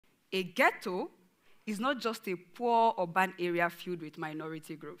A ghetto is not just a poor urban area filled with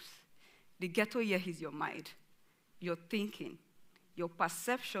minority groups. The ghetto here is your mind, your thinking, your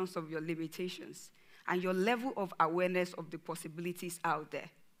perceptions of your limitations, and your level of awareness of the possibilities out there.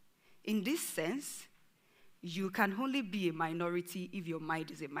 In this sense, you can only be a minority if your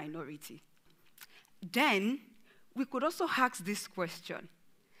mind is a minority. Then, we could also ask this question.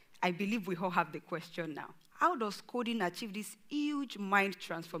 I believe we all have the question now. How does coding achieve this huge mind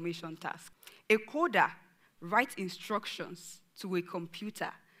transformation task? A coder writes instructions to a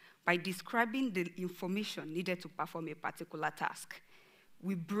computer by describing the information needed to perform a particular task.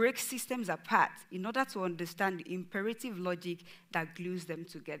 We break systems apart in order to understand the imperative logic that glues them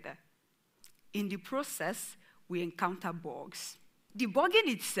together. In the process, we encounter bugs. Debugging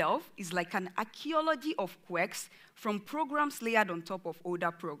itself is like an archaeology of quirks from programs layered on top of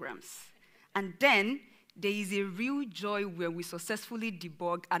older programs. And then there is a real joy where we successfully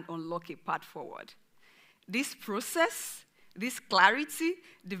debug and unlock a path forward. This process, this clarity,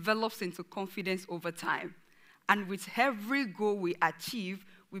 develops into confidence over time. And with every goal we achieve,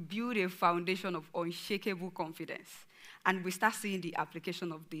 we build a foundation of unshakable confidence. And we start seeing the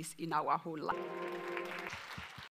application of this in our whole life.